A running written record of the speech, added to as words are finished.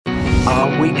our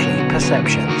weekly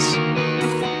perceptions.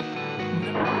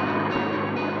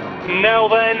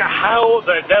 Now then, how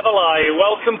the devil are you?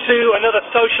 Welcome to another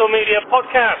social media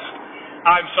podcast.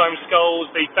 I'm Simon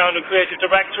Scholes, the founder and creative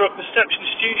director of Perception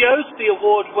Studios, the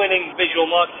award-winning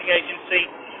visual marketing agency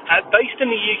based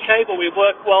in the UK, but we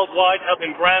work worldwide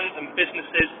helping brands and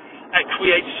businesses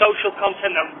create social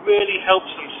content that really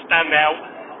helps them stand out.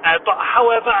 But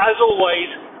however, as always,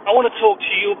 I want to talk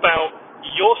to you about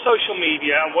your social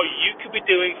media and what you could be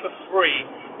doing for free,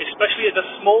 especially as a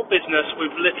small business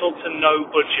with little to no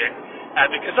budget.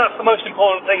 Because that's the most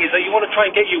important thing, is that you want to try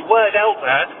and get your word out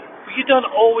there, but you don't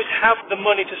always have the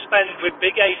money to spend with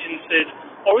big agencies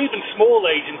or even small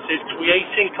agencies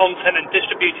creating content and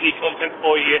distributing your content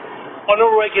for you on a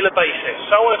regular basis.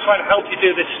 So I want to try and help you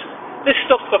do this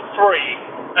stuff for free,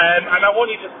 and I want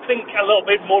you to think a little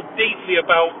bit more deeply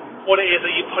about what it is that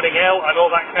you're putting out and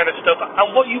all that kind of stuff,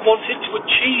 and what you want it to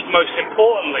achieve most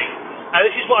importantly. And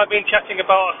this is what I've been chatting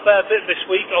about a fair bit this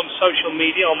week on social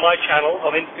media, on my channel,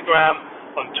 on Instagram,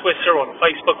 on Twitter, on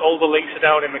Facebook. All the links are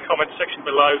down in the comment section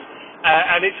below.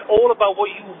 And it's all about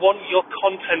what you want your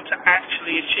content to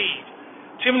actually achieve.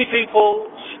 Too many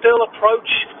people still approach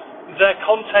their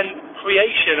content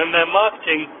creation and their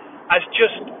marketing as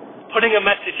just putting a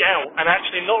message out and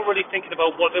actually not really thinking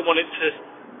about what they want it to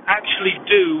actually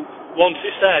do once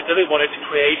it's there. Do they want it to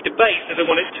create debate? Do they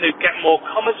want it to get more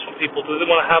comments from people? Do they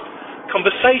want to have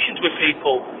conversations with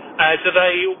people? Do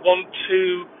they want to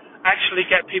actually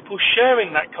get people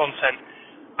sharing that content?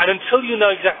 And until you know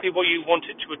exactly what you want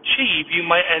it to achieve, you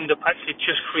might end up actually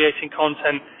just creating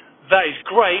content that is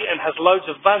great and has loads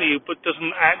of value but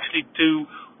doesn't actually do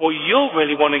what you're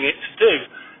really wanting it to do.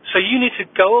 So you need to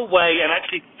go away and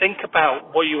actually think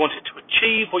about what you want it to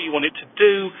achieve, what you want it to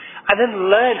do, and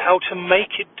then learn how to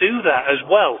make it do that as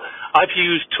well. I've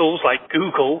used tools like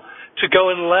Google to go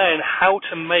and learn how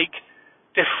to make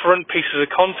different pieces of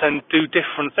content do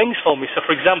different things for me. So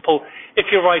for example,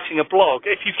 if you're writing a blog,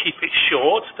 if you keep it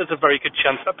short, there's a very good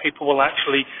chance that people will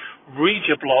actually read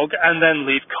your blog and then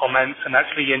leave comments and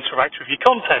actually interact with your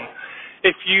content.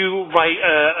 If you write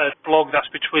a blog that's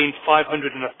between 500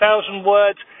 and 1,000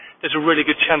 words, there's a really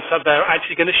good chance that they're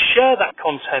actually going to share that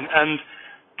content and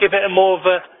give it more of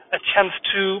a chance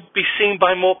to be seen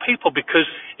by more people, because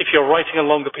if you're writing a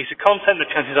longer piece of content, the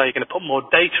chances are you're going to put more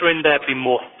data in there, be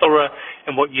more thorough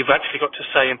in what you've actually got to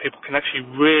say, and people can actually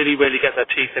really, really get their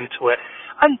teeth into it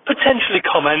and potentially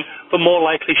comment, but more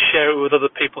likely share it with other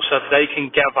people so they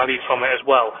can get value from it as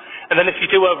well. And then if you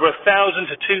do over 1,000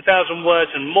 to 2,000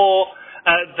 words and more,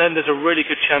 then there's a really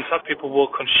good chance that people will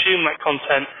consume that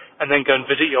content and then go and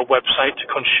visit your website to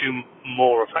consume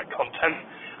more of that content.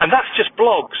 And that's just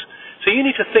blogs. So you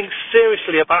need to think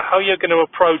seriously about how you're going to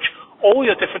approach all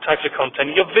your different types of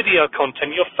content, your video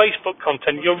content, your Facebook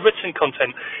content, your written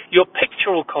content, your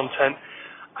pictorial content,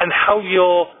 and how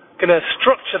you're going to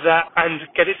structure that and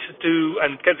get it to do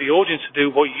and get the audience to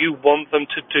do what you want them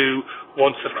to do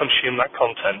once they've consumed that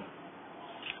content.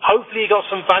 Hopefully you got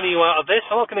some value out of this.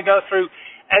 I'm not going to go through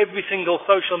every single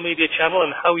social media channel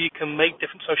and how you can make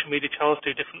different social media channels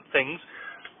do different things.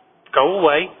 Go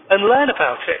away and learn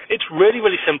about it. It's really,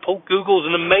 really simple. Google's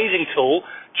an amazing tool.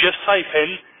 Just type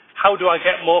in, how do I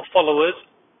get more followers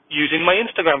using my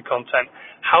Instagram content?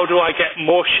 How do I get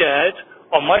more shared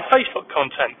on my Facebook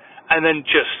content? And then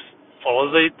just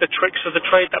follow the tricks of the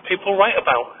trade that people write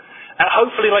about.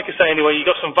 Hopefully, like I say anyway, you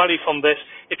got some value from this.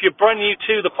 If you're brand new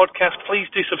to the podcast, please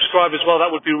do subscribe as well. That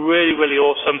would be really, really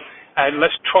awesome. And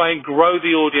let's try and grow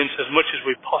the audience as much as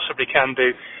we possibly can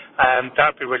do.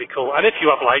 That'd be really cool. And if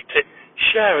you have liked it,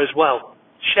 share as well.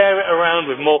 Share it around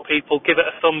with more people. Give it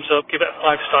a thumbs up. Give it a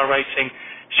 5-star rating.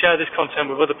 Share this content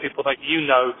with other people that you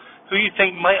know who you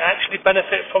think might actually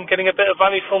benefit from getting a bit of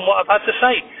value from what I've had to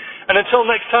say. And until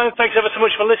next time, thanks ever so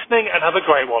much for listening and have a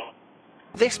great one.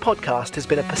 This podcast has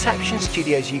been a Perception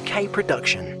Studios UK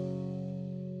production.